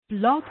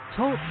Blog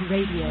Talk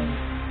Radio.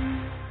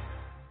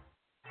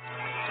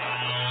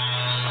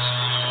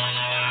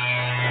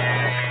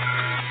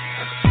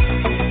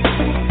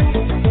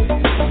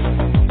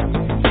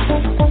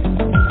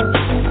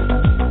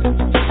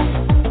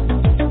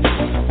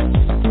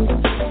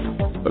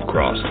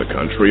 Across the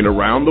country and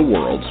around the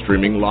world,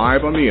 streaming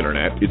live on the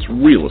internet, it's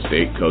Real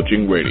Estate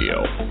Coaching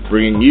Radio,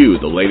 bringing you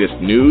the latest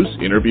news,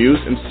 interviews,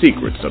 and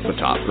secrets of the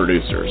top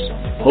producers.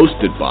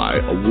 Hosted by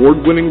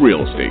award-winning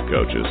real estate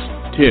coaches,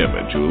 Tim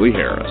and Julie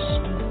Harris.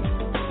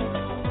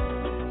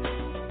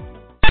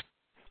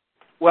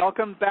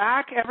 Welcome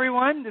back,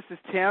 everyone. This is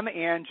Tim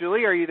and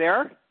Julie. Are you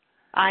there?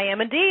 I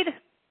am indeed.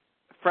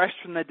 Fresh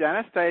from the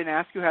dentist. I didn't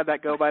ask you how'd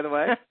that go, by the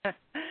way.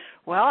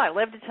 Well, I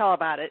live to tell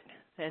about it.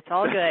 It's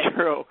all good.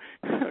 True.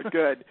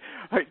 Good.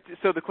 All right,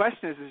 so the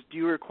question is do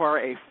you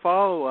require a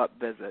follow-up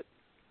visit?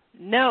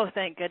 No,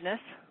 thank goodness.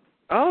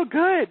 Oh,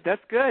 good.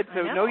 That's good.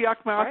 So no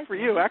yuck mouth for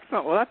you.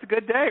 Excellent. Well, that's a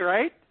good day,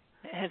 right?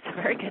 It's a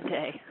very good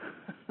day.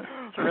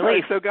 It's a relief.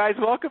 relief. So, guys,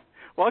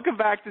 welcome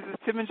back. This is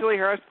Tim and Julie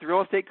Harris with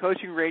Real Estate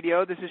Coaching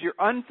Radio. This is your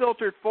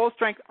unfiltered,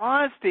 full-strength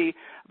honesty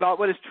about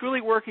what is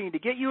truly working to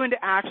get you into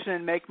action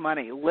and make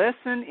money.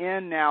 Listen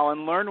in now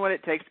and learn what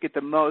it takes to get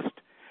the most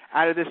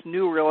out of this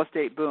new real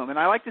estate boom. And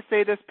I like to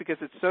say this because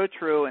it's so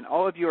true, and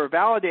all of you are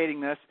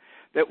validating this,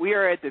 that we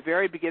are at the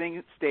very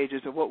beginning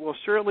stages of what will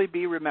surely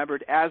be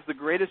remembered as the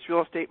greatest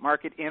real estate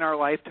market in our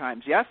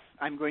lifetimes. Yes,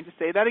 I'm going to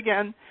say that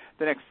again.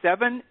 The next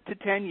 7 to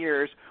 10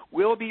 years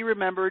will be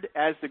remembered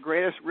as the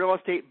greatest real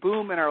estate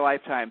boom in our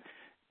lifetime.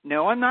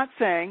 No, I'm not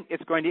saying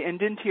it's going to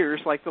end in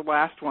tears like the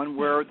last one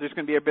where there's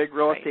going to be a big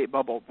real estate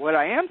bubble. What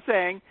I am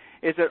saying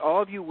is that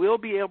all of you will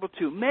be able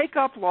to make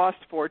up lost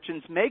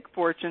fortunes, make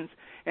fortunes,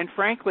 and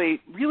frankly,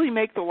 really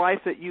make the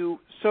life that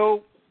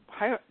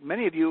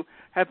many of you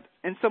have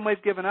in some ways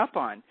given up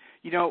on.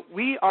 You know,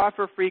 we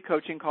offer free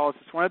coaching calls.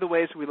 It's one of the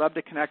ways we love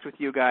to connect with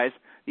you guys.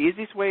 The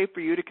easiest way for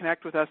you to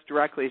connect with us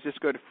directly is just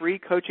go to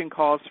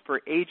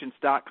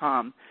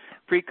freecoachingcallsforagents.com,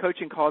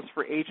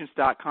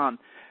 freecoachingcallsforagents.com.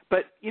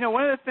 But, you know,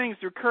 one of the things,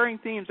 the recurring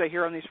themes I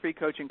hear on these free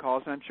coaching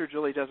calls, and I'm sure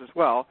Julie does as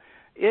well,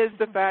 is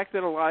the fact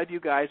that a lot of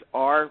you guys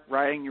are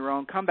writing your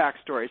own comeback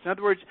stories. In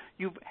other words,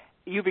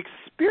 you've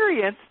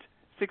experienced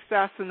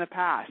success in the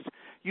past.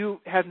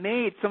 You have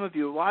made, a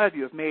lot of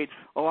you have made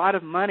a lot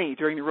of money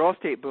during the real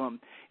estate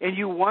boom, and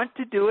you want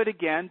to do it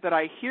again, but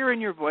I hear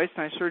in your voice,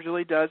 and I'm sure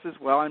Julie does as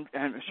well, and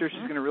I'm sure she's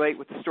going to relate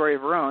with the story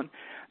of her own,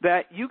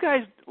 that you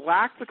guys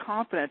lack the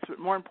confidence, but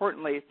more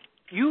importantly,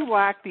 you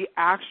lack the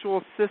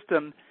actual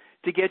system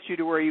to get you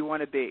to where you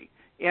want to be.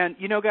 And,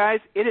 you know, guys,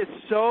 it is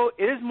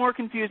more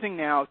confusing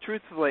now,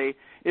 truthfully,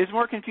 it is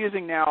more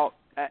confusing now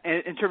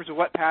in terms of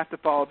what path to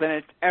follow than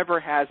it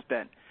ever has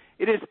been.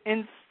 It is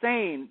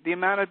insane the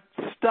amount of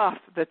stuff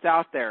that's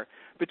out there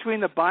between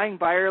the buying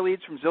buyer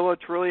leads from Zillow,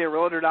 Trulia,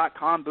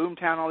 Realtor.com,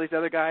 Boomtown, all these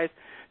other guys,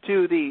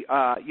 to the,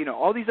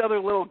 all these other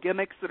little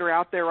gimmicks that are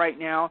out there right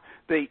now,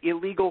 the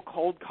illegal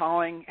cold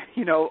calling,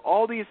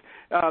 all these,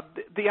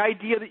 the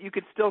idea that you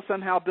could still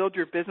somehow build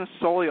your business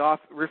solely off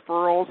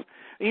referrals,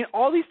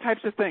 all these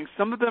types of things.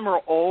 Some of them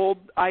are old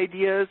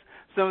ideas.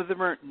 Some of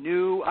them are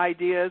new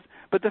ideas.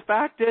 But the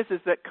fact is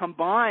that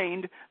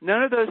combined,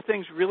 none of those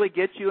things really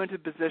get you into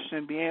position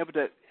and being able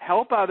to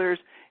help others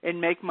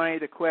and make money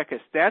the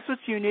quickest. That's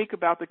what's unique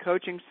about the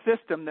coaching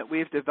system that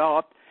we've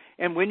developed.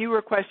 And when you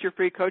request your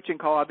free coaching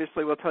call,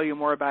 obviously we'll tell you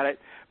more about it.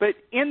 But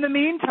in the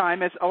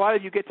meantime, as a lot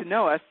of you get to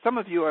know us, some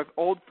of you are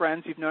old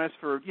friends. You've known us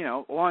for,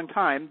 a long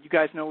time. You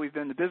guys know we've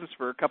been in the business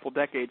for a couple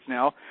decades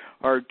now.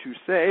 Hard to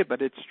say,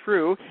 but it's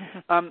true.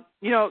 The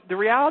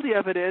reality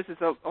of it is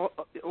a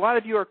lot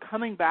of you are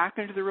coming back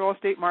into the real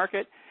estate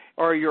market,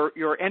 or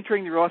you're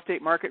entering the real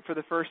estate market for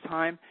the first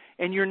time,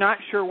 and you're not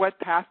sure what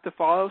path to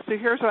follow. So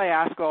here's what I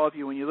ask all of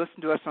you when you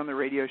listen to us on the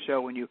radio show,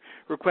 when you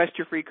request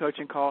your free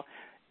coaching call.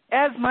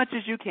 As much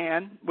as you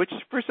can, which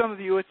for some of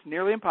you it's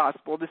nearly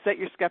impossible, to set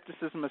your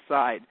skepticism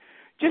aside.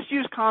 Just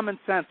use common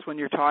sense when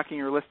you're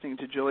talking or listening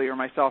to Julie or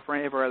myself or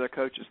any of our other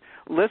coaches.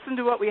 Listen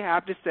to what we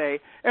have to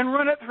say and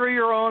run it through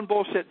your own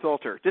bullshit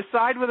filter.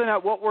 Decide whether or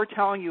not what we're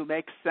telling you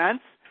makes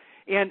sense.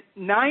 And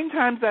 9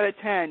 times out of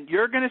 10,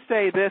 you're going to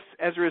say this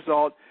as a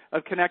result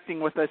of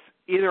connecting with us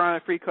either on a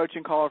free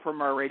coaching call or from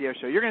our radio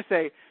show. You're going to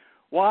say,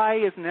 why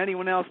isn't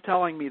anyone else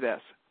telling me this?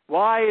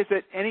 Why is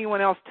it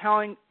anyone else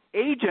telling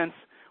agents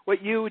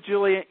what you,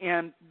 Julie,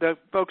 and the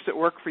folks that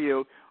work for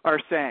you are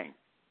saying?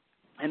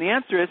 And the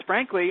answer is,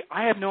 frankly,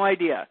 I have no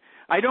idea.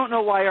 I don't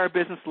know why our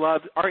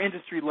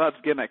industry loves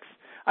gimmicks.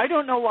 I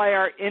don't know why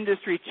our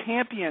industry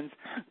champions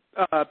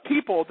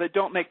people that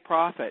don't make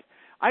profit.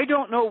 I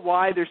don't know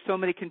why there's so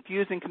many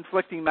confusing,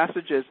 conflicting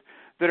messages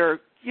that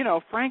are,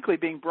 frankly,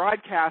 being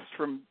broadcast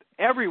from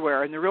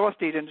everywhere in the real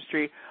estate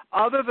industry,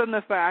 other than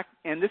the fact,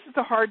 and this is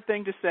a hard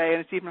thing to say, and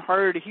it's even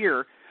harder to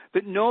hear,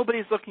 that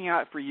nobody's looking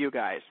out for you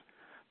guys.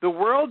 The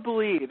world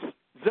believes,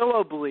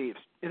 Zillow believes,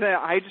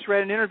 I just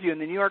read an interview in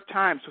the New York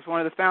Times with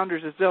one of the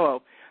founders of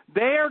Zillow.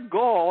 Their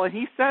goal, and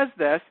he says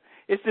this,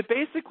 is to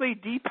basically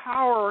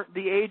depower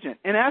the agent.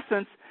 In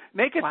essence,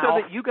 Make it so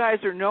that you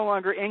guys are no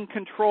longer in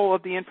control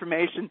of the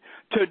information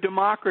to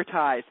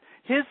democratize.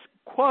 His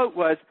quote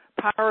was,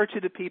 power to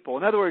the people.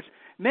 In other words,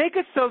 make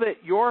it so that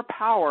your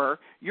power,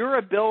 your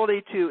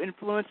ability to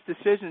influence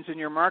decisions in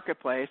your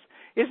marketplace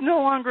is no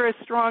longer as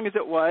strong as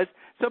it was,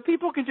 so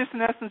people can just,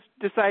 in essence,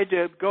 decide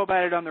to go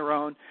about it on their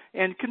own,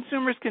 and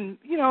consumers can,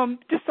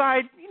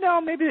 decide,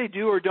 maybe they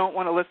do or don't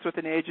want to list with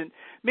an agent.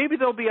 Maybe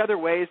there'll be other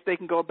ways they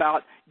can go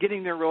about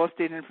getting their real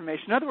estate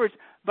information. In other words,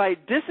 by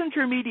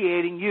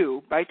disintermediating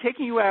you, by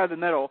taking you out of the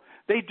middle,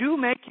 they do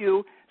make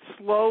you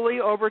slowly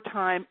over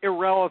time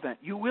irrelevant.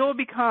 You will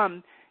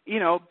become,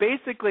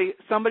 basically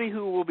somebody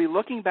who will be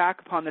looking back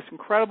upon this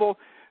incredible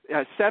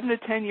 7 to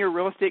 10 year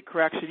real estate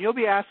correction. You'll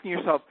be asking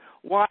yourself,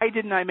 why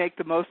didn't I make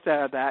the most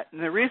out of that?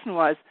 And the reason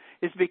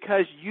is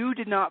because you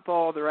did not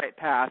follow the right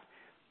path.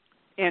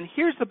 And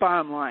here's the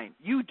bottom line.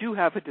 You do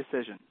have a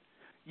decision.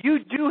 You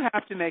do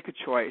have to make a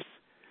choice.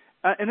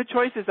 And the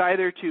choice is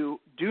either to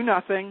do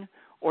nothing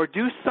or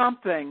do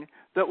something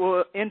that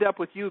will end up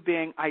with you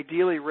being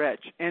ideally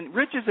rich. And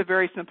rich is a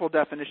very simple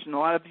definition. A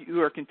lot of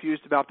you are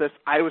confused about this.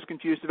 I was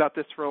confused about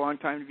this for a long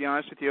time, to be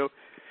honest with you.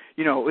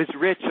 Is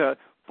rich a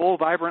full,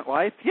 vibrant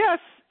life? Yes.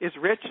 Is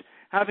rich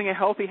having a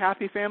healthy,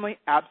 happy family?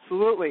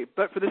 Absolutely.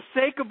 But for the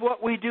sake of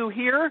what we do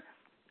here,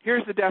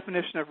 here's the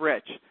definition of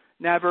rich.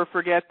 Never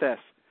forget this.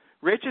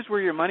 Rich is where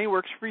your money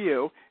works for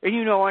you, and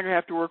you no longer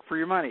have to work for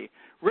your money.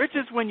 Rich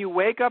is when you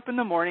wake up in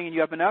the morning and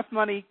you have enough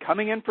money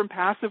coming in from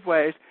passive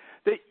ways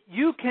that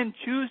you can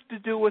choose to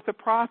do with the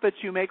profits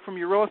you make from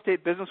your real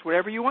estate business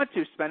whatever you want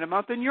to. Spend a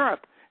month in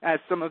Europe, as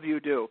some of you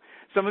do.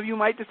 Some of you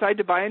might decide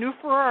to buy a new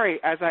Ferrari,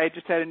 as I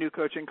just had a new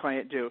coaching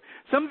client do.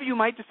 Some of you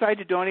might decide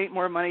to donate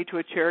more money to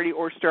a charity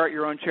or start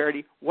your own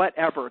charity,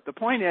 whatever. The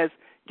point is,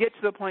 get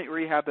to the point where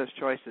you have those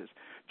choices.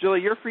 Julie,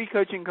 your free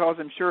coaching calls,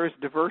 I'm sure, is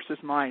diverse as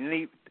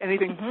mine.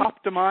 Anything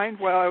pop to mind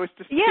while I was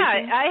just speaking?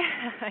 Yeah,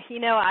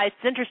 it's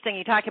interesting.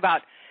 You talk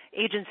about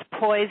agents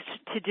poised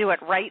to do it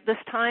right this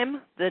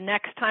time, the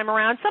next time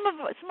around.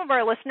 Some of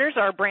our listeners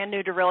are brand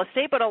new to real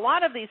estate, but a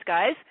lot of these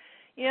guys,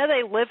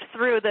 they lived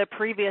through the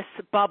previous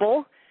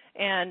bubble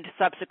and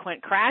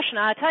subsequent crash. And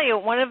I'll tell you,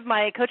 one of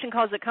my coaching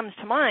calls that comes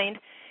to mind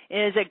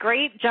is a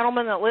great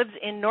gentleman that lives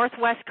in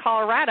Northwest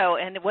Colorado.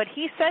 And what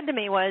he said to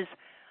me was,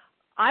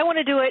 I want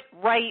to do it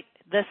right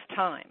this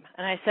time.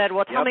 And I said,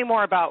 well, tell me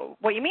more about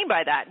what you mean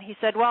by that. And he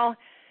said, well,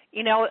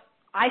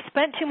 I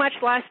spent too much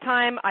last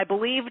time. I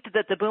believed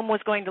that the boom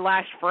was going to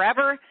last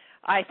forever.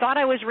 I thought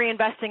I was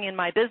reinvesting in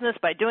my business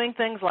by doing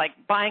things like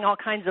buying all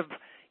kinds of,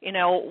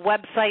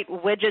 website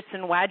widgets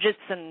and wadgets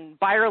and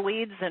buyer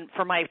leads and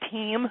for my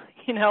team,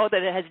 that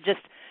it has just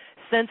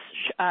since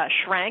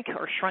shrank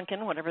or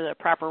shrunken, whatever the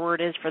proper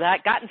word is for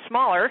that, gotten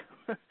smaller.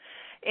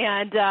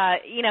 And,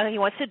 he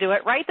wants to do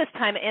it right this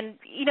time. And,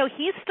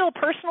 he's still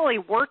personally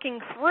working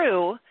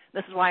through,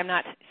 this is why I'm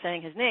not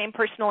saying his name,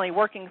 personally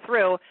working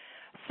through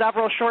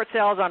several short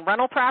sales on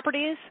rental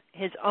properties,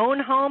 his own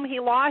home he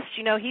lost.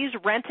 He's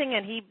renting,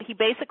 and he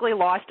basically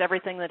lost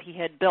everything that he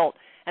had built.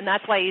 And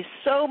that's why he's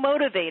so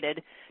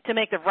motivated to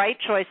make the right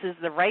choices,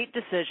 the right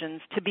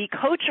decisions, to be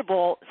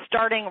coachable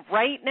starting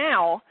right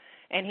now.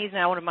 And he's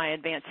now one of my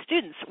advanced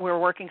students. We're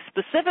working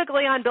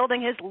specifically on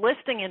building his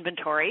listing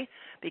inventory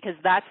because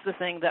that's the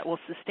thing that will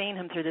sustain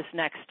him through this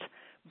next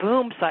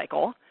boom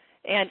cycle.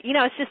 And,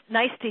 it's just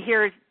nice to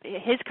hear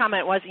his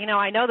comment was,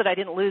 I know that I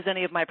didn't lose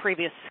any of my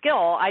previous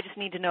skill. I just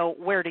need to know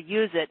where to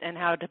use it and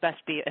how to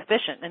best be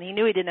efficient. And he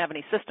knew he didn't have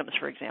any systems,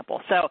 for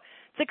example. So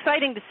it's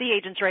exciting to see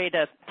agents ready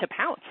to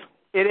pounce.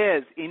 It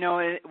is.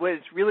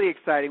 What's really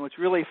exciting, what's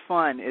really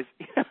fun is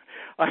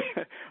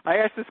I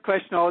ask this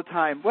question all the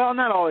time. Well,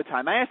 not all the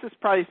time. I ask this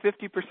probably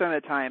 50%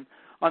 of the time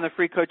on the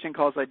free coaching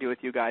calls I do with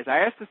you guys. I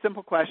ask the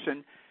simple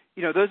question,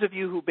 those of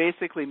you who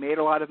basically made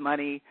a lot of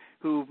money,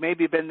 who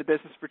maybe been in the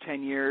business for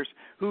 10 years,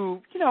 who,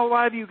 a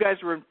lot of you guys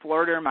were in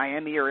Florida or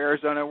Miami or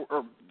Arizona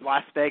or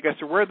Las Vegas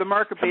or where the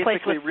market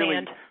basically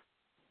really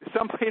 –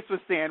 someplace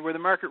with sand where the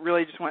market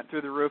really just went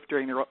through the roof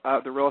during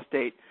the real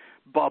estate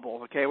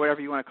bubble, okay,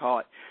 whatever you want to call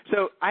it.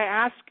 So I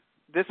ask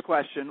this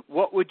question,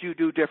 what would you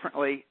do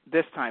differently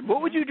this time?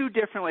 What would you do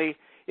differently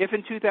if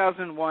in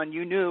 2001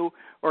 you knew,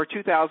 or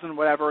 2000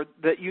 whatever,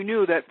 that you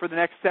knew that for the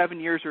next 7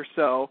 years or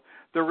so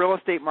the real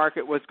estate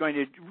market was going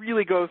to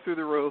really go through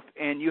the roof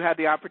and you had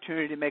the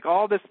opportunity to make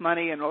all this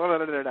money and blah, blah,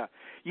 blah, blah, blah.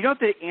 You know what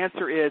the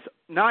answer is?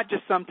 Not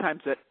just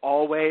sometimes, but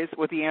always.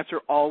 What the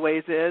answer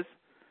always is?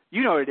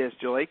 You know what it is,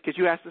 Julie, because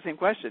you asked the same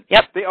question.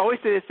 Yep. They always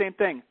say the same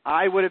thing.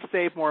 I would have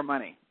saved more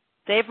money.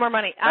 Save more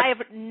money. I have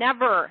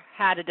never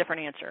had a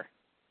different answer.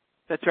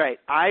 That's right.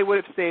 I would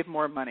have saved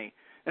more money.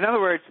 In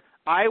other words,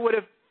 I would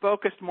have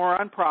focused more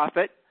on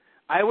profit.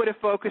 I would have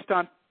focused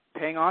on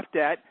paying off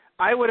debt.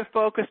 I would have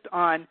focused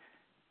on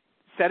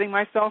setting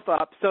myself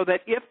up so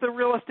that if the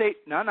real estate,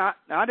 not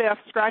if,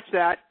 scratch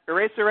that,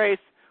 erase,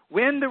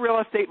 when the real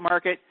estate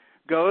market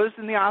goes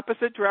in the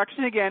opposite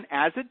direction again,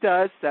 as it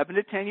does, 7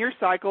 to 10 year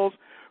cycles,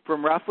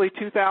 from roughly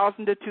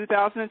 2000 to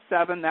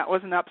 2007, that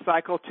was an up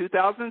cycle.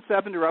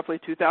 2007 to roughly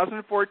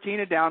 2014,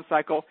 a down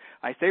cycle.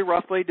 I say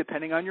roughly,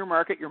 depending on your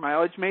market. Your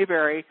mileage may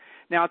vary.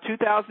 Now,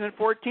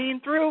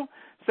 2014 through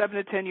 7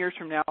 to 10 years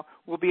from now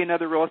will be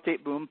another real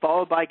estate boom,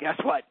 followed by, guess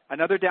what,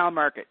 another down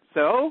market.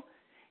 So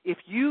if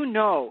you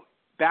know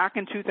back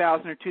in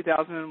 2000 or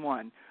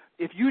 2001,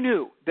 if you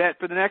knew that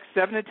for the next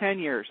 7 to 10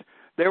 years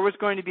there was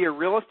going to be a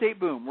real estate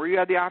boom where you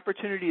had the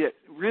opportunity to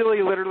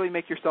really literally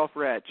make yourself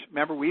rich.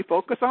 Remember, we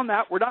focus on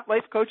that. We're not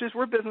life coaches.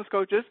 We're business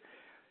coaches.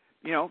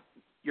 You know,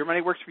 your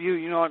money works for you.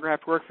 You no longer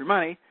have to work for your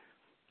money.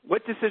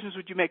 What decisions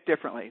would you make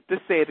differently? The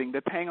saving,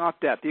 the paying off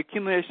debt, the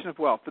accumulation of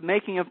wealth, the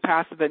making of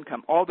passive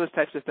income, all those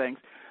types of things.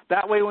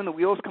 That way when the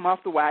wheels come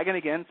off the wagon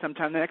again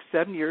sometime in the next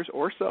 7 years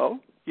or so,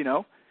 you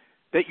know,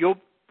 that you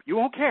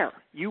won't care.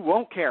 You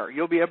won't care.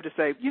 You'll be able to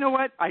say, you know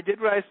what, I did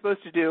what I was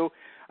supposed to do.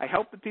 I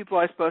helped the people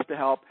I was supposed to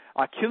help.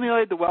 I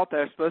accumulated the wealth that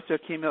I was supposed to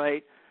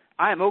accumulate.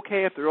 I am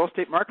okay if the real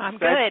estate market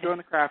decides to go in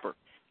the crapper.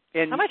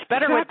 And how much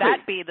better would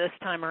that be this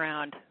time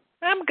around?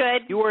 I'm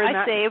good.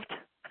 I saved.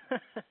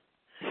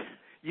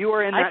 You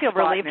are in that spot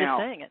now. I feel relieved just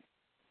saying it.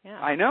 Yeah.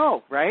 I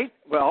know, right?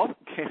 Well,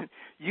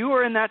 you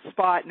are in that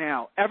spot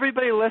now.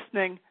 Everybody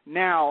listening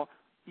now,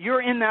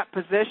 you're in that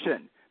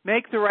position.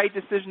 Make the right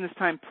decision this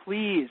time,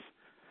 please.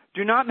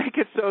 Do not make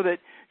it so that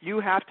you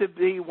have to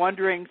be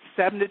wondering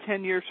 7 to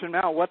 10 years from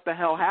now what the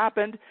hell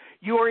happened.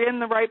 You are in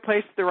the right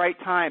place at the right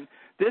time.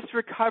 This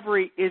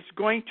recovery is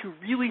going to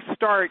really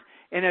start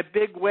in a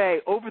big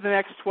way over the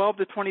next 12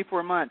 to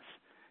 24 months.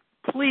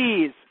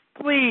 Please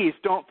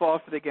don't fall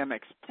for the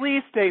gimmicks.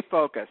 Please stay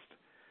focused.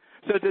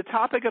 So the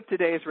topic of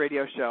today's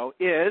radio show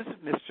is,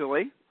 Miss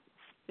Julie?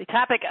 The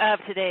topic of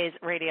today's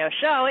radio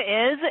show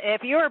is,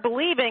 if you're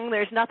believing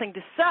there's nothing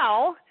to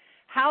sell,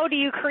 how do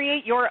you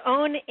create your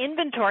own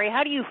inventory?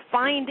 How do you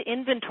find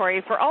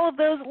inventory for all of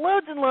those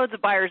loads and loads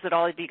of buyers that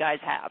all of you guys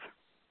have?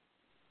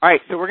 All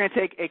right, so we're going to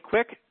take a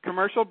quick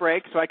commercial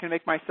break so I can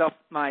make myself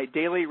my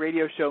daily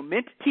radio show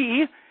mint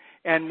tea.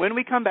 And when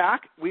we come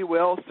back, we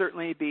will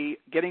certainly be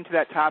getting to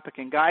that topic.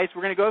 And guys,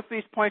 we're going to go through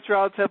these points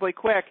relatively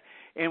quick.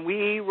 And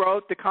we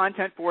wrote the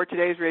content for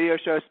today's radio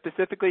show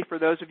specifically for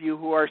those of you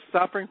who are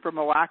suffering from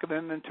a lack of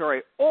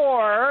inventory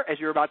or, as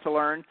you're about to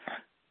learn,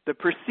 the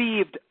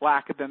perceived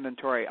lack of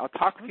inventory. I'll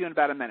talk with you in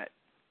about a minute.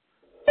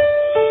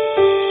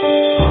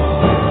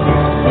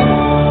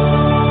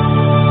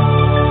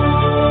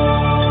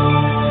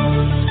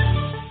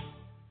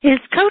 Is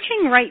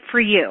coaching right for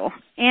you?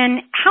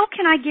 And how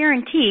can I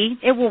guarantee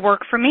it will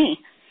work for me?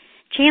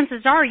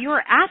 Chances are you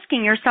are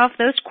asking yourself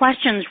those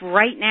questions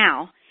right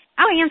now.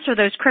 I'll answer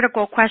those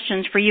critical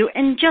questions for you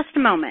in just a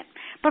moment.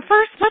 But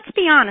first, let's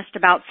be honest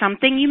about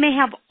something you may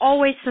have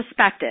always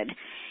suspected.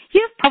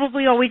 You've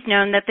probably always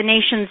known that the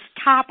nation's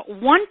top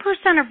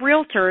 1% of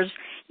realtors,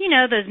 you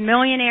know, those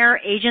millionaire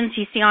agents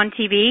you see on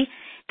TV,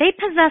 they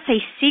possess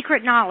a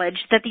secret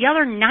knowledge that the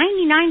other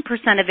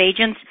 99% of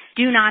agents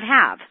do not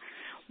have.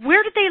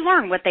 Where did they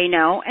learn what they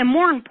know? And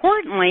more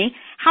importantly,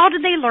 how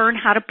did they learn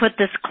how to put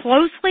this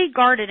closely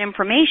guarded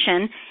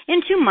information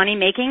into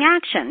money-making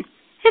action?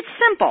 It's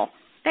simple.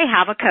 They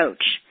have a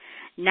coach.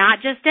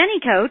 Not just any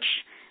coach.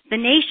 The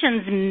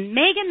nation's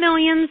mega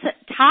millions,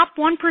 top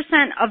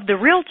 1% of the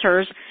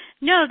realtors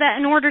know that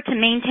in order to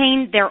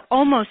maintain their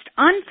almost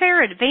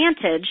unfair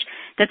advantage,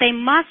 that they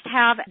must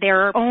have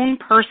their own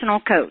personal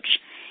coach.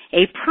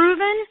 A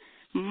proven,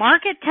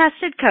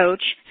 market-tested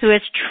coach who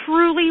has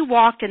truly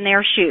walked in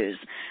their shoes.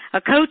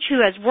 A coach who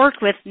has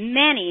worked with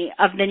many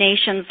of the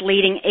nation's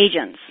leading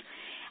agents.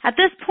 At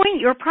this point,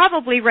 you're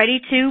probably ready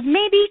to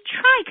maybe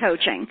try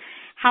coaching.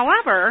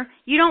 However,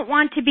 you don't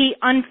want to be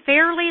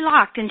unfairly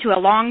locked into a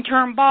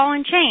long-term ball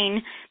and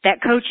chain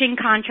that coaching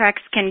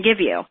contracts can give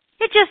you.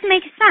 It just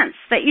makes sense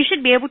that you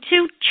should be able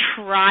to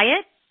try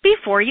it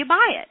before you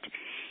buy it.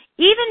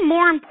 Even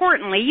more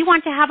importantly, you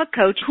want to have a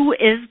coach who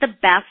is the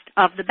best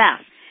of the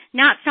best,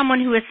 not someone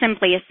who is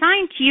simply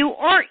assigned to you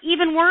or,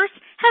 even worse,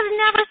 has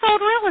never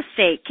sold real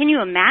estate. Can you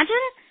imagine?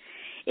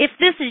 If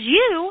this is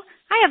you,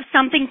 I have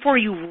something for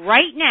you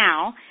right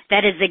now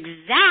that is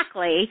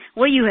exactly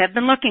what you have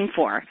been looking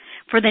for.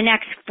 For the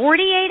next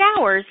 48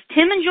 hours,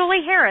 Tim and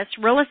Julie Harris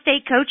Real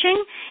Estate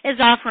Coaching is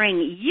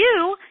offering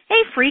you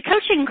a free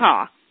coaching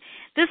call.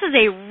 This is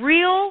a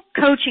real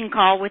coaching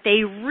call with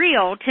a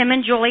real Tim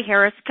and Julie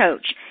Harris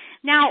coach.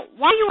 Now,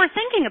 while you are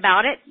thinking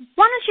about it,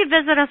 why don't you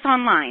visit us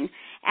online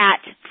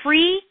at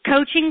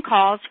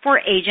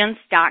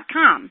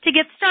freecoachingcallsforagents.com to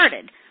get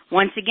started.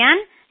 Once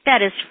again,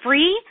 that is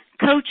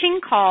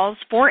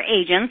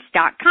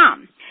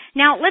freecoachingcallsforagents.com.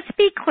 Now, let's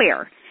be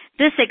clear.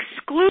 This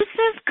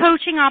exclusive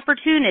coaching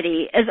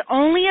opportunity is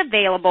only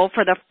available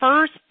for the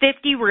first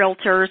 50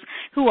 realtors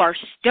who are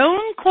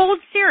stone cold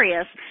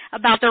serious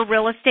about their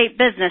real estate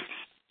business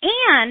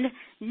and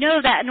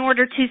know that in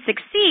order to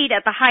succeed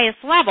at the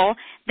highest level,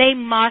 they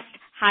must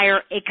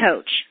hire a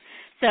coach.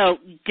 So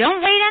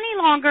don't wait any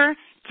longer.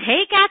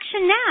 Take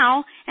action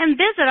now and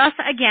visit us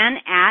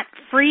again at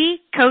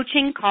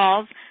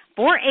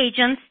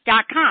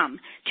freecoachingcallsforagents.com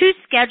to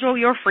schedule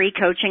your free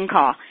coaching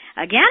call.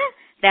 Again,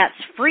 that's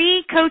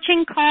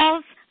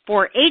freecoachingcallsforagents.com.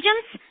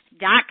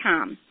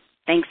 foragents.com.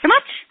 Thanks so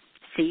much.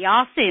 See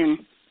y'all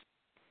soon.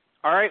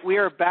 All right, we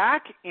are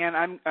back,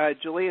 and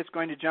Julie is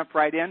going to jump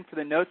right in for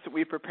the notes that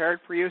we prepared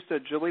for you. So,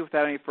 Julie,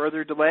 without any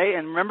further delay,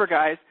 and remember,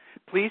 guys,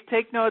 please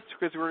take notes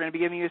because we're going to be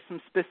giving you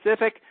some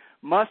specific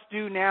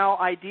must-do-now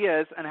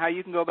ideas on how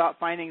you can go about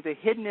finding the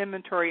hidden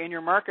inventory in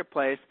your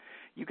marketplace.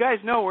 You guys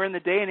know we're in the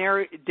day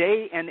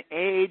and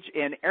age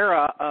and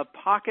era of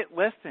pocket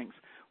listings.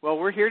 Well,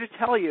 we're here to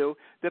tell you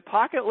that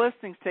pocket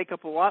listings take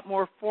up a lot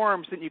more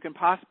forms than you can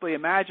possibly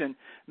imagine,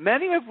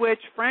 many of which,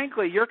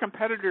 frankly, your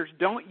competitors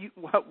don't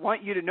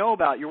want you to know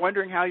about. You're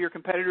wondering how your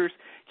competitors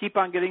keep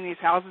on getting these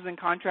houses in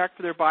contract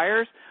for their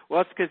buyers? Well,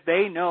 it's because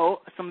they know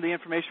some of the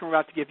information we're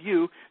about to give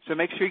you, so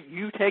make sure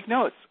you take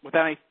notes.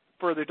 Without any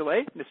further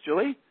delay, Ms.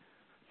 Julie?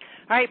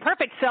 All right,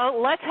 perfect. So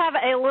let's have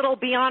a little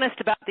be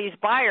honest about these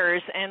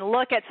buyers and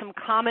look at some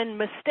common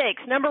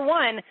mistakes. Number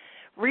one,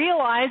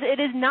 realize it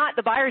is not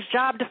the buyer's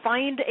job to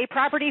find a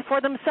property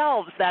for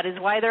themselves. That is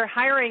why they're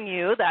hiring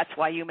you. That's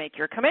why you make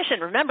your commission.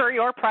 Remember,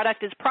 your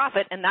product is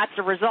profit, and that's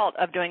the result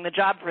of doing the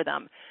job for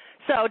them.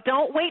 So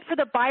don't wait for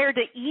the buyer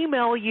to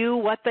email you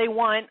what they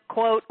want,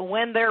 quote,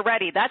 when they're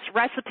ready. That's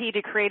recipe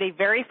to create a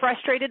very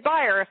frustrated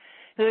buyer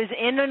who's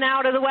in and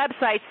out of the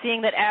website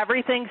seeing that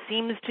everything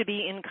seems to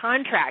be in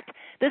contract.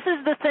 This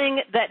is the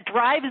thing that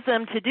drives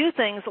them to do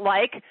things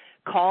like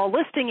call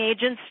listing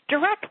agents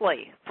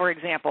directly, for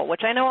example,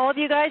 which I know all of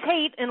you guys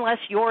hate unless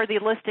you're the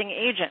listing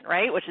agent,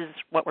 right, which is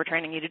what we're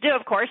training you to do,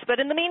 of course. But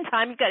in the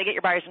meantime, you've got to get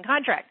your buyers in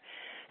contract.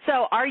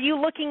 So are you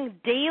looking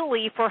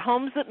daily for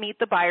homes that meet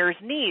the buyer's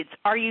needs?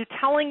 Are you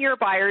telling your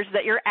buyers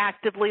that you're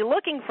actively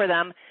looking for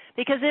them?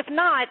 Because if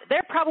not,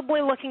 they're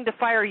probably looking to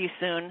fire you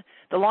soon.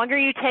 The longer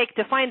you take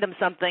to find them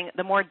something,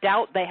 the more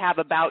doubt they have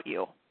about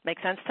you. Make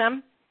sense,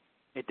 Tim?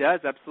 It does,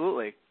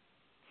 absolutely.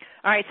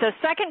 All right, so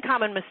second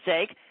common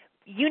mistake,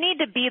 you need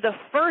to be the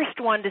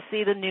first one to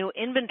see the new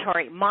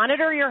inventory.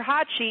 Monitor your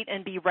hot sheet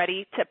and be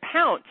ready to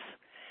pounce.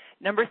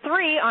 Number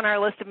 3 on our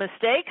list of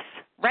mistakes,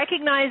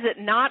 recognize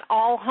that not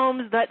all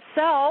homes that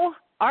sell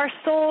are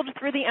sold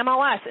through the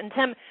MLS. And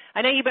Tim,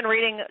 I know you've been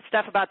reading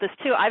stuff about this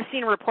too. I've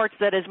seen reports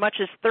that as much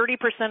as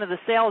 30% of the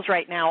sales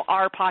right now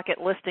are pocket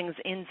listings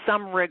in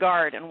some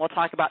regard, and we'll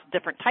talk about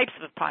different types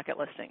of pocket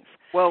listings.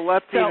 Well,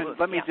 let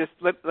me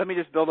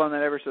just build on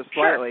that ever so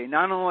slightly. Sure.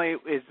 Not only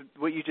is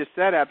what you just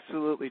said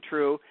absolutely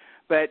true,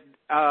 but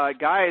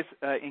guys,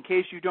 in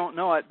case you don't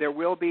know it, there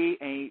will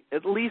be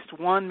at least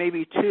one,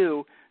 maybe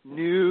two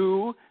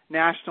new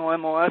national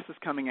MLSs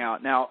coming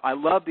out. Now, I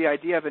love the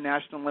idea of a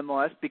national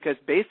MLS because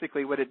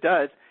basically what it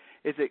does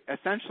is it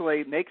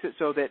essentially makes it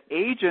so that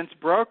agents,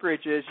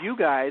 brokerages, you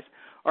guys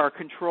are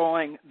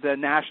controlling the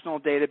national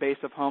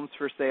database of homes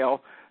for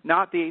sale,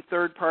 not the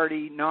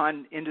third-party,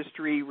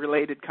 non-industry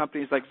related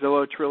companies like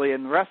Zillow, Trulia,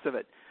 and the rest of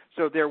it.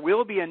 So there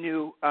will be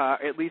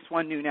at least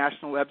one new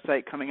national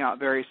website coming out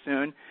very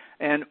soon.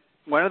 And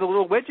one of the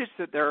little widgets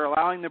that they're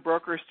allowing the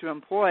brokers to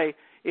employ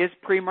is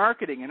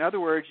pre-marketing. In other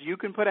words, you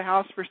can put a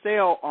house for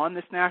sale on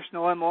this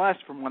national MLS,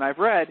 from what I've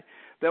read,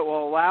 that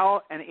will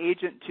allow an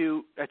agent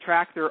to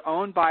attract their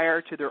own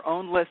buyer to their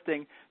own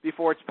listing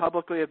before it's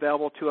publicly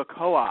available to a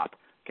co-op.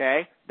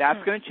 Okay? That's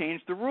going to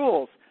change the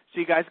rules. So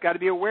you guys got to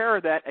be aware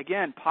of that.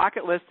 Again,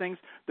 pocket listings,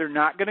 they're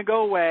not going to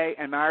go away.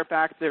 And matter of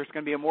fact, there's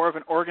going to be more of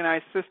an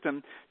organized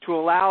system to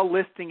allow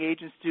listing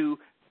agents to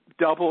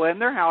double in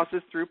their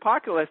houses through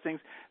pocket listings.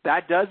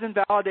 That does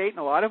invalidate in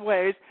a lot of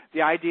ways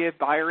the idea of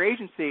buyer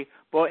agency,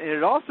 but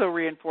it also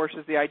reinforces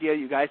the idea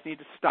you guys need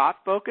to stop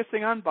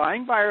focusing on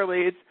buying buyer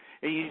leads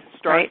and you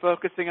start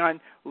focusing on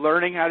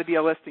learning how to be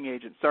a listing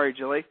agent. Sorry,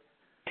 Julie.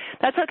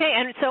 That's okay.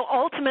 And so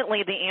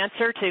ultimately the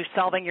answer to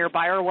solving your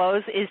buyer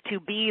woes is to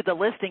be the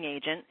listing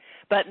agent.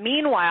 But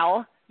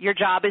meanwhile, your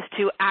job is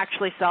to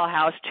actually sell a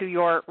house to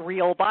your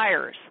real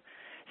buyers.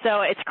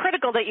 So it's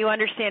critical that you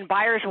understand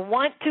buyers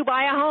want to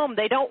buy a home.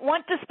 They don't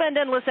want to spend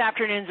endless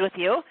afternoons with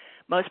you.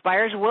 Most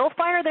buyers will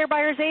fire their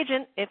buyer's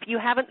agent if you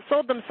haven't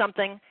sold them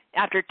something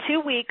after 2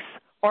 weeks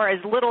or as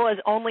little as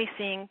only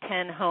seeing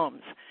 10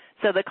 homes.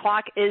 So the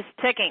clock is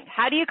ticking.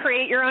 How do you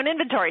create your own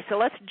inventory? So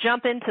let's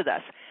jump into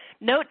this.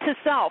 Note to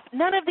self,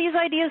 none of these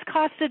ideas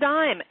cost a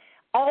dime.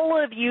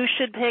 All of you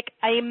should pick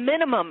a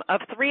minimum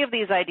of 3 of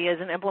these ideas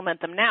and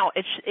implement them now.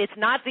 It's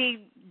not the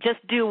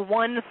just do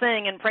one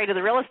thing and pray to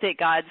the real estate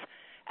gods.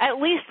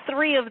 At least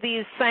 3 of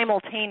these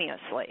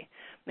simultaneously.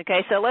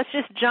 Okay, so let's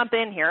just jump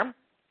in here.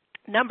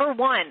 Number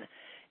 1,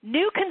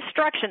 new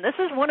construction. This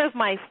is one of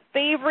my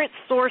favorite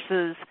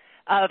sources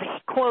of,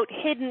 quote,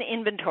 hidden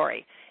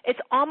inventory. It's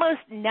almost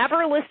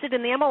never listed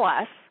in the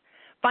MLS.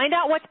 Find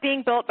out what's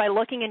being built by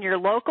looking in your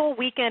local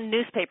weekend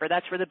newspaper.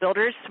 That's where the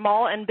builders,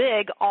 small and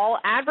big, all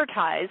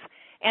advertise,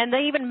 and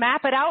they even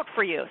map it out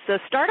for you. So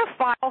start a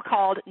file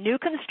called New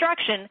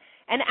Construction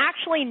and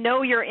actually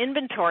know your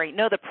inventory,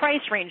 know the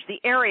price range, the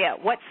area,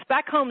 what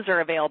spec homes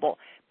are available.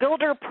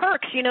 Builder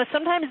perks,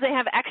 sometimes they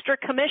have extra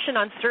commission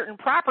on certain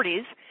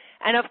properties,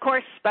 and of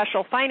course,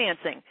 special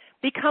financing.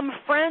 Become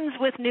friends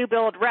with new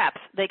build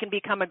reps. They can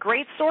become a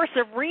great source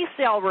of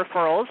resale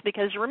referrals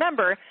because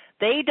remember,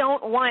 they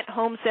don't want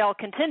home sale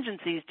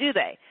contingencies, do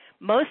they?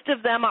 Most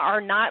of them are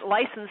not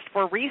licensed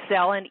for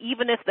resale, and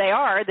even if they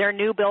are, they're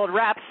new build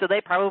reps, so they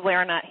probably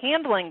are not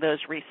handling those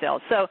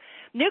resales. So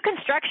new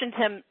construction,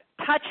 Tim,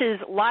 touches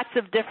lots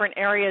of different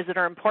areas that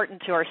are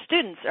important to our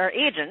students, our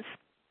agents,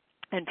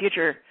 and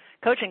future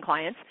coaching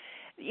clients.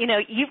 You know,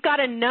 you've got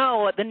to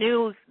know the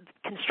new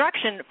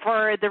construction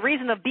for the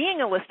reason of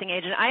being a listing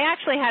agent. I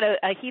actually had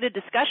a heated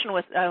discussion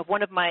with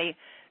one of my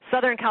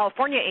Southern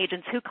California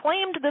agents who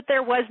claimed that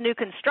there was new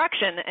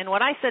construction, and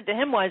what I said to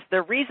him was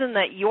the reason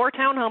that your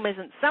townhome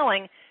isn't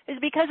selling is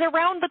because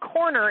around the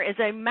corner is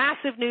a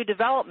massive new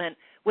development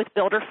with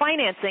builder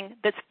financing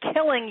that's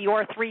killing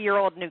your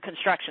 3-year-old new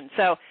construction.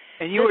 So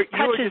it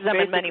touches them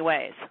in many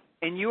ways.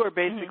 And you are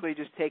basically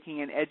just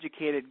taking an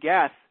educated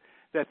guess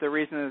that the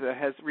reason that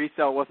his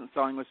resale wasn't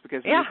selling was because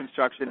of new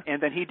construction,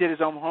 and then he did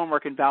his own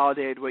homework and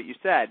validated what you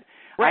said.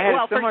 Right.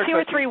 Well, for 2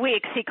 or 3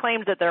 weeks, he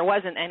claimed that there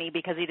wasn't any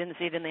because he didn't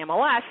see it in the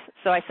MLS,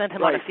 so I sent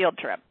him on a field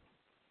trip.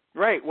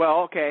 Right.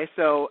 Well, okay,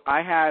 so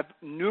I have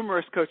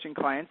numerous coaching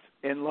clients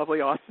in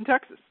lovely Austin,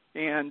 Texas,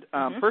 and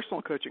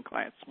personal coaching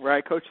clients where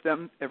I coach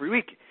them every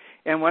week.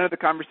 And one of the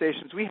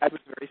conversations we had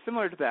was very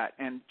similar to that.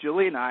 And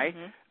Julie and I,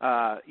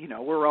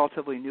 we're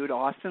relatively new to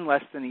Austin,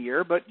 less than a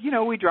year, but,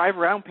 we drive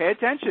around, pay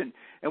attention.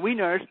 And we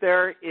noticed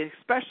there,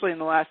 especially in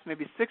the last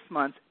maybe 6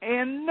 months,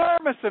 an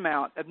enormous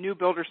amount of new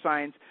builder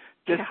signs,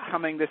 this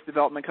coming, this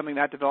development coming,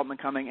 that development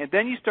coming. And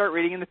then you start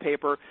reading in the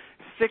paper,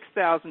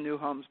 6,000 new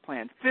homes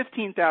planned,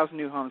 15,000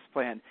 new homes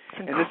planned.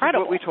 And this is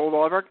what we told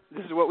all of our,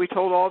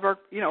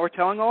 we're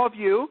telling all of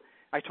you.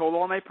 I told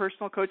all my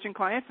personal coaching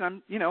clients,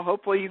 and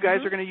hopefully you guys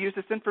are going to use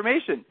this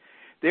information.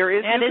 There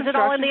is and is it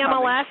all in the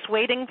MLS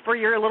waiting for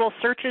your little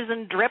searches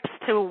and drips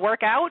to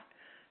work out?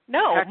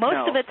 No,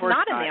 most of it's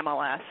not in the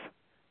MLS.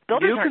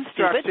 Builders aren't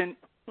stupid.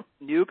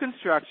 New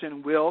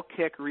construction will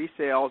kick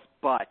resales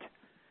butt.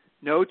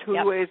 No two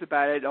ways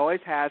about it. It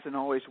always has and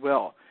always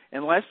will,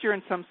 unless you're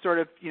in some sort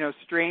of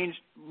strange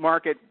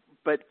market.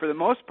 But for the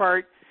most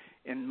part,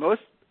 in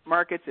most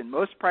markets, in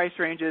most price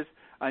ranges,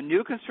 a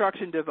new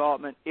construction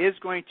development is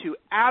going to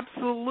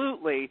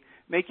absolutely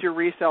make your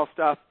resale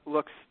stuff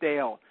look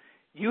stale.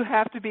 You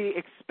have to be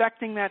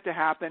expecting that to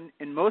happen.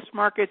 In most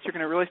markets, you're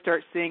going to really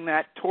start seeing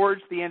that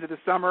towards the end of the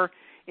summer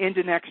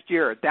into next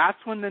year. That's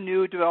when the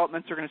new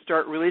developments are going to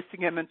start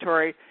releasing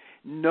inventory.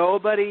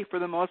 Nobody, for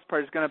the most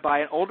part, is going to buy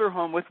an older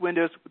home with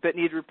windows that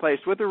need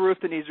replaced, with a roof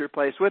that needs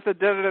replaced, with a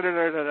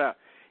da-da-da-da-da-da,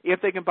 if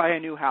they can buy a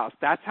new house.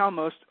 That's how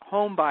most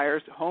home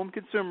buyers, home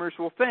consumers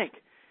will think.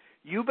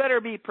 You better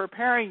be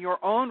preparing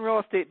your own real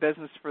estate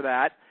business for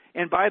that.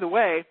 And by the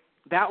way,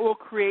 that will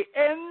create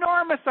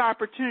enormous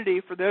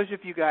opportunity for those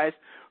of you guys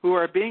who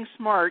are being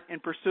smart in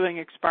pursuing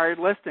expired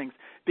listings,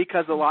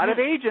 because a lot of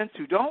agents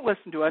who don't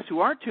listen to us, who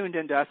aren't tuned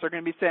into us, are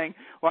going to be saying,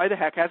 why the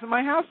heck hasn't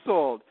my house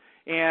sold?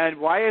 And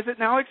why is it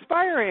now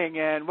expiring?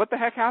 And what the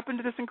heck happened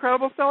to this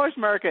incredible seller's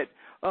market?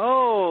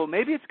 Oh,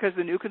 maybe it's because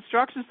the new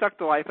construction sucked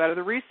the life out of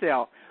the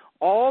resale.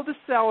 All the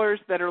sellers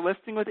that are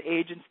listing with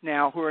agents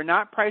now who are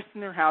not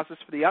pricing their houses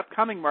for the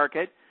upcoming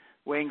market,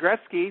 Wayne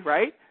Gretzky,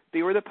 right?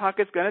 Be where the puck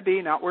is going to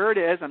be, not where it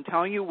is. I'm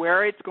telling you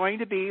where it's going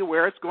to be.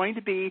 Where it's going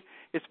to be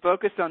is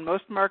focused on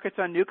most markets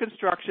on new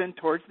construction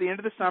towards the end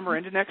of the summer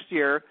into next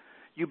year.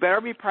 You better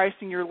be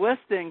pricing your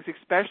listings,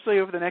 especially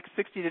over the next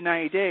 60 to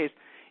 90 days,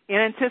 in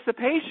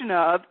anticipation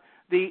of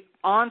the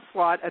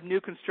onslaught of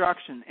new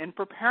construction and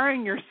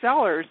preparing your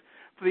sellers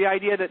for the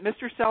idea that,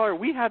 Mr. Seller,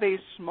 we have a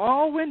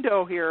small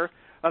window here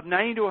of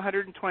 90 to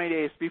 120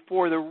 days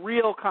before the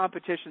real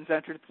competition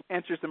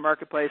enters the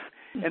marketplace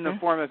in the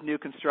form of new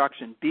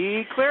construction.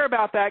 Be clear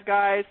about that,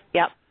 guys.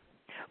 Yep.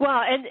 Well,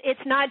 and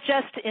it's not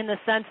just in the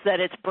sense that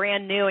it's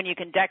brand new and you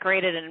can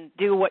decorate it and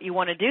do what you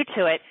want to do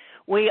to it.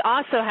 We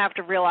also have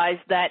to realize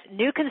that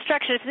new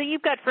construction, if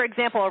you've got, for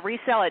example, a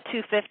resale at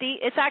 $250,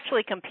 it's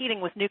actually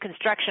competing with new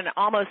construction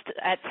almost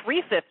at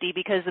 $350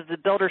 because of the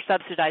builder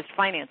subsidized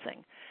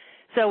financing.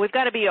 So we've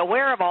got to be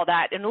aware of all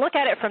that and look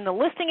at it from the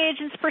listing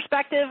agent's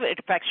perspective. It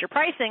affects your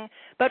pricing.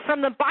 But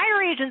from the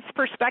buyer agent's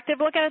perspective,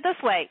 look at it this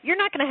way. You're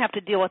not going to have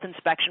to deal with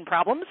inspection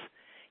problems.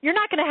 You're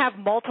not going to have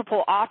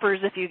multiple offers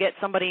if you get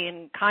somebody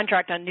in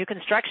contract on new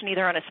construction,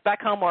 either on a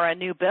spec home or a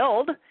new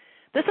build.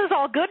 This is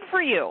all good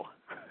for you,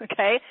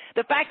 okay?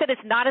 The fact that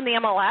it's not in the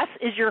MLS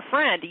is your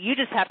friend. You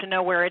just have to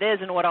know where it is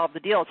and what all the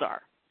deals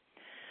are.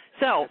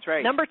 So, that's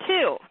right. Number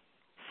 2,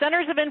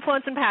 centers of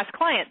influence and past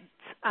clients.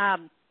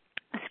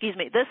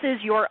 This is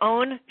your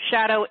own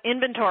shadow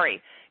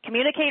inventory.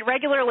 Communicate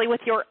regularly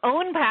with your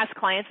own past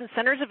clients and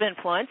centers of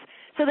influence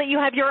so that you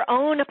have your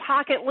own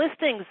pocket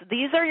listings.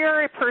 These are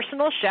your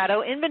personal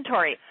shadow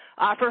inventory.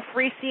 Offer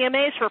free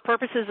CMAs for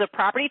purposes of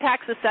property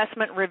tax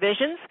assessment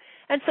revisions,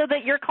 and so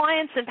that your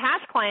clients and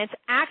past clients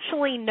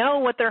actually know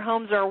what their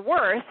homes are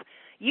worth.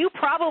 You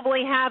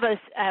probably have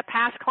a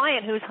past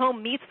client whose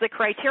home meets the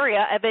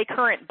criteria of a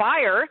current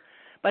buyer,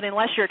 but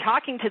unless you're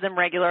talking to them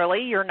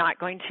regularly, you're not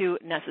going to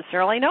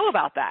necessarily know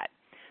about that.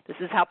 This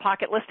is how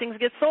pocket listings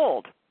get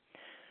sold.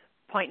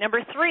 Point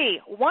number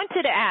 3,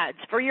 wanted ads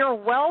for your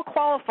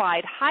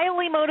well-qualified,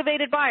 highly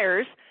motivated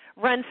buyers.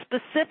 run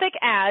specific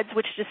ads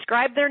which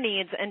describe their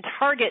needs and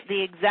target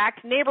the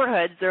exact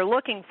neighborhoods they're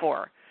looking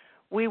for.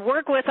 We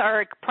work with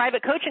our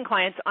private coaching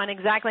clients on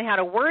exactly how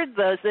to word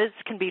those. This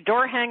can be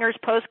door hangers,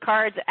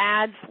 postcards,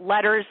 ads,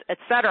 letters,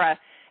 etc.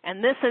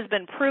 And this has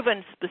been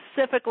proven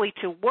specifically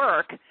to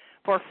work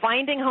for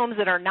finding homes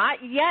that are not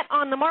yet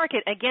on the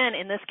market. Again,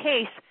 in this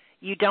case,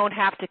 you don't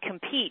have to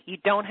compete. You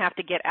don't have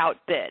to get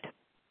outbid.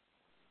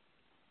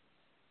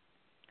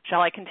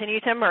 Shall I continue,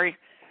 Tim? Or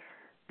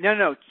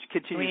No,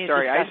 continue.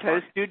 Sorry, I just had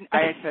a student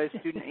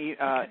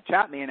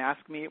chat me and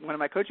ask me. One of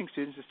my coaching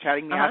students was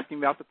chatting me, asking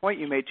me about the point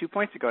you made 2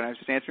 points ago, and I was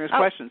just answering his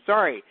question.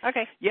 Sorry.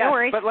 Okay. Yes, no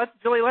worries. But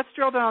let's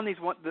drill down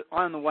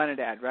on the wanted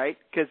ad, right?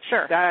 Because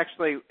that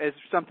actually is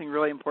something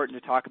really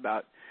important to talk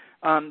about.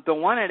 The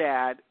wanted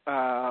ad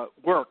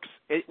works.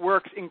 It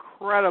works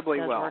incredibly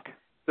well. Work.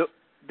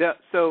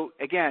 So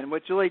again,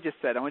 what Julie just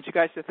said, I want you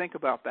guys to think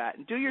about that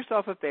and do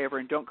yourself a favor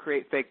and don't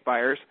create fake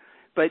buyers,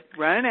 but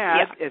run an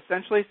ad.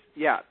 Essentially,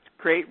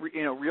 create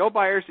real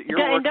buyers that you're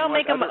working with. And don't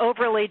make them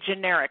overly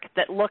generic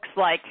that looks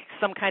like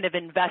some kind of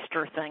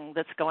investor thing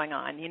that's going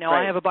on.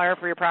 I have a buyer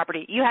for your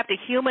property. You have to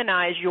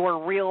humanize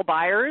your real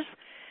buyers,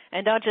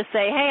 and don't just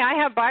say, hey, I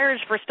have buyers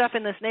for stuff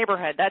in this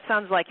neighborhood. That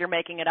sounds like you're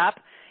making it up.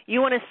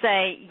 You want to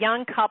say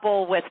young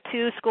couple with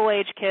 2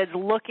 school-age kids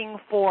looking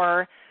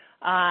for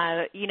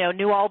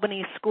New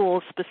Albany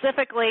schools,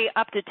 specifically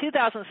up to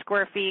 2,000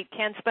 square feet,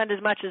 can spend as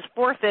much as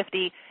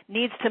 $450,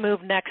 needs to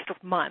move next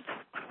month,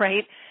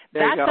 right?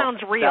 That sounds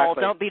real.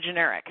 Exactly. Don't be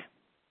generic.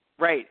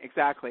 Right,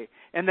 exactly.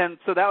 And then,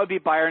 so that would be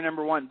buyer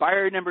number 1.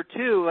 Buyer number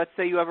 2, let's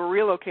say you have a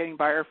relocating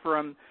buyer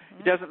from,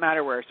 it doesn't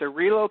matter where. So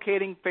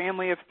relocating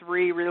family of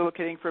 3,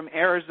 relocating from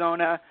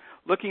Arizona,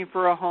 looking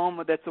for a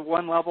home that's a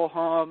 1-level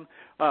home,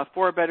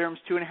 4 bedrooms,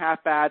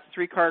 2.5 baths,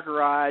 3-car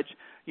garage,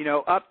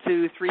 up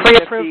to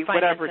 $350,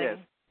 whatever it is.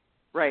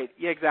 Right.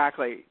 Yeah,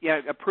 exactly.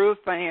 Yeah, approved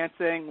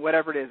financing,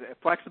 whatever it is,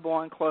 flexible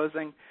on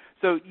closing.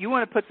 So you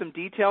want to put some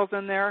details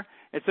in there,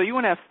 and so you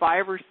want to have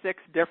 5 or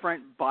 6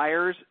 different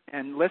buyers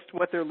and list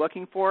what they're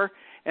looking for,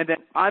 and then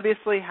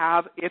obviously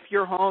have, if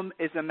your home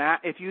is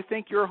if you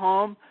think your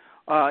home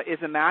is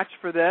a match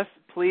for this,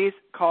 please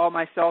call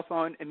my cell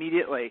phone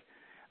immediately.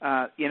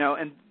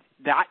 And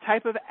that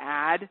type of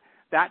ad,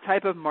 that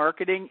type of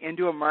marketing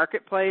into a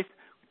marketplace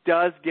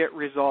does get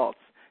results.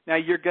 Now,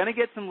 you're going to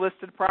get some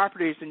listed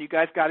properties, and you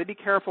guys got to be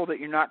careful that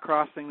you're not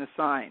crossing the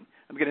sign.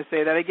 I'm going to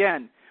say that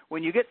again.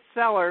 When you get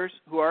sellers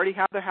who already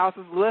have their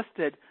houses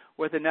listed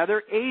with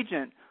another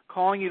agent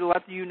calling you to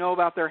let you know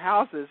about their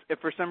houses, if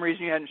for some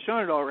reason you hadn't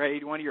shown it already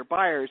to one of your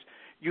buyers,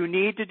 you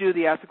need to do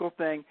the ethical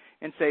thing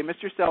and say,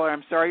 Mr. Seller,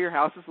 I'm sorry your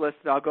house is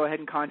listed. I'll go ahead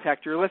and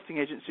contact your listing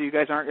agent so you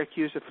guys aren't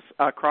accused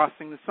of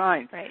crossing the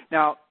sign. Right.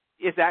 Now,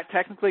 is that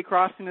technically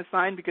crossing the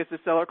sign because the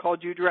seller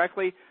called you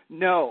directly?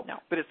 No.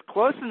 But it's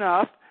close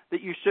enough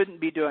that you shouldn't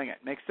be doing it.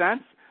 Make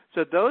sense?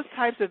 So those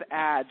types of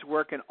ads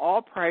work in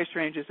all price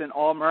ranges in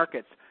all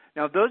markets.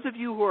 Now, those of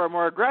you who are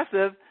more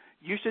aggressive,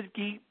 you should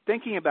keep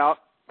thinking about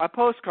a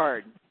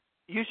postcard.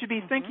 You should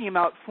be thinking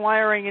about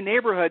flyering a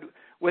neighborhood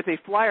with a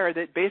flyer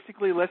that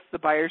basically lists the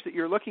buyers that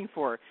you're looking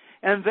for.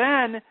 And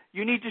then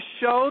you need to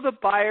show the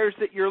buyers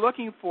that you're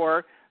looking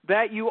for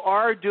that you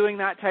are doing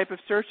that type of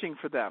searching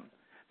for them.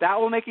 That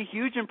will make a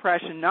huge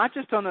impression, not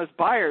just on those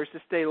buyers to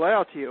stay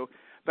loyal to you,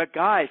 but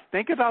guys,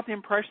 think about the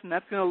impression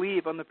that's going to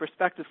leave on the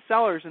prospective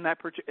sellers in that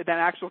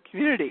actual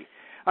community.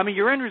 I mean,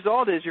 your end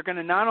result is you're going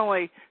to not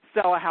only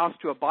sell a house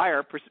to a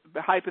buyer,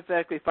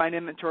 hypothetically find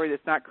inventory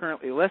that's not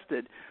currently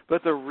listed,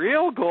 but the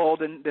real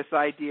gold in this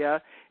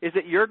idea is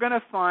that you're going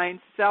to find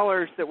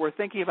sellers that were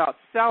thinking about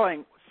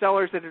selling,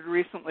 sellers that had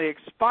recently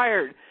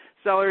expired,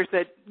 sellers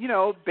that,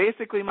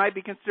 basically might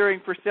be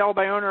considering for sale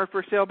by owner or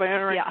for sale by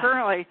owner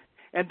currently,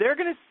 and they're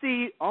going to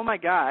see, oh, my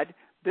God,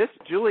 this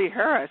Julie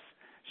Harris,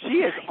 she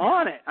is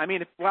on it. I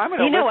mean, I'm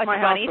going to list my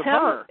house with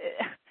her.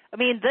 I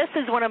mean, this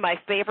is one of my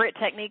favorite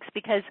techniques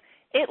because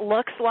it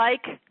looks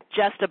like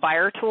just a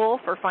buyer tool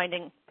for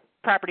finding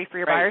property for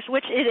your buyers,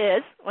 which it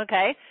is,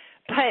 okay?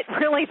 But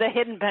really the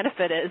hidden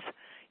benefit is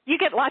you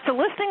get lots of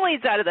listing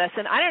leads out of this.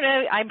 And I don't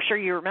know, I'm sure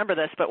you remember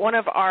this, but one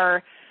of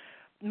our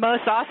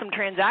most awesome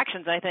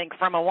transactions, I think,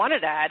 from a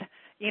wanted ad,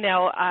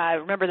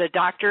 remember the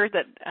doctor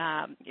that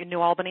in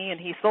New Albany, and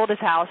he sold his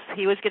house.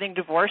 He was getting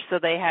divorced, so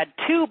they had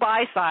 2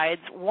 buy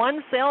sides,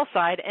 1 sale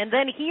side, and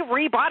then he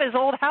rebought his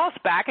old house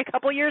back a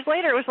couple years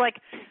later. It was like,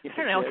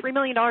 $3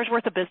 million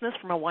worth of business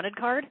from a wanted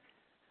card.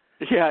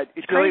 Yeah,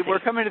 Julie, we're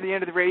coming to the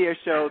end of the radio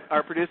show.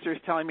 Our producer is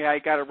telling me I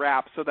got to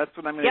wrap, so that's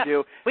what I'm going to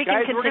do. We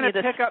Guys, can we're going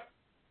to pick up.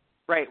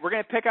 Right, we're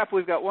going to pick up.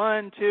 We've got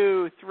 1,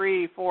 2,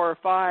 3, 4,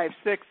 5,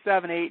 6,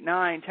 7, 8,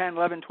 9, 10,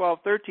 11, 12,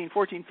 13,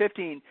 14,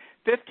 15.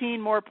 15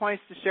 more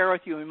points to share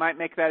with you. We might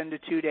make that into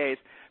 2 days.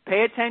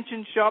 Pay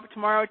attention. Show up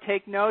tomorrow.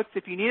 Take notes.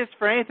 If you need us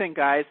for anything,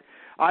 guys,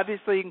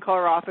 obviously you can call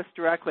our office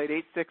directly at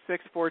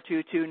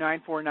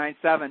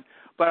 866-422-9497.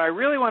 But I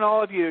really want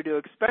all of you to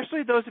do,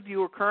 especially those of you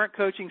who are current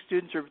coaching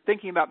students or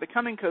thinking about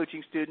becoming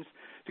coaching students,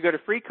 to go to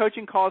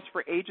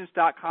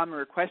freecoachingcallsforagents.com and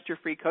request your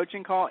free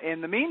coaching call.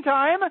 In the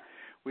meantime,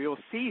 we will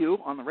see you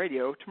on the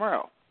radio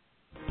tomorrow.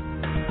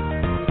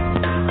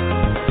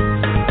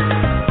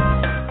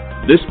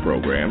 This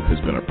program has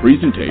been a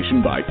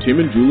presentation by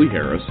Tim and Julie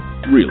Harris,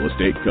 Real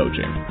Estate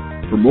Coaching.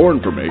 For more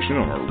information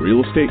on our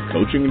real estate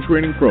coaching and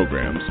training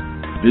programs,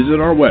 visit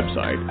our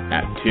website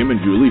at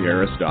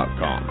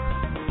timandjulieharris.com.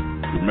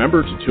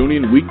 Remember to tune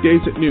in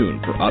weekdays at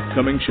noon for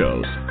upcoming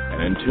shows,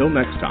 and until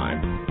next time,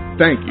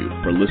 thank you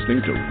for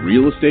listening to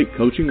Real Estate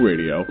Coaching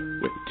Radio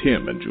with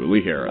Tim and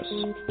Julie Harris.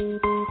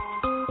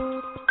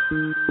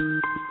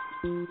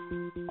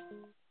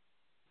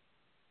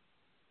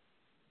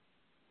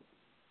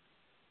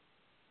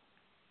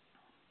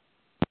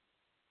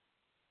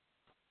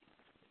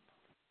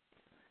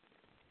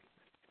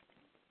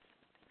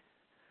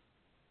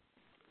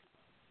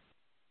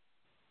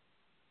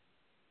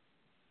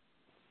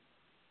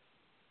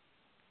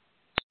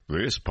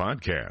 This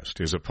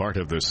podcast is a part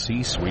of the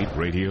C-Suite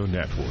Radio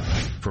Network.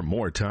 For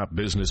more top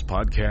business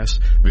podcasts,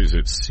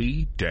 visit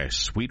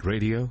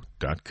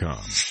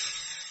c-suiteradio.com.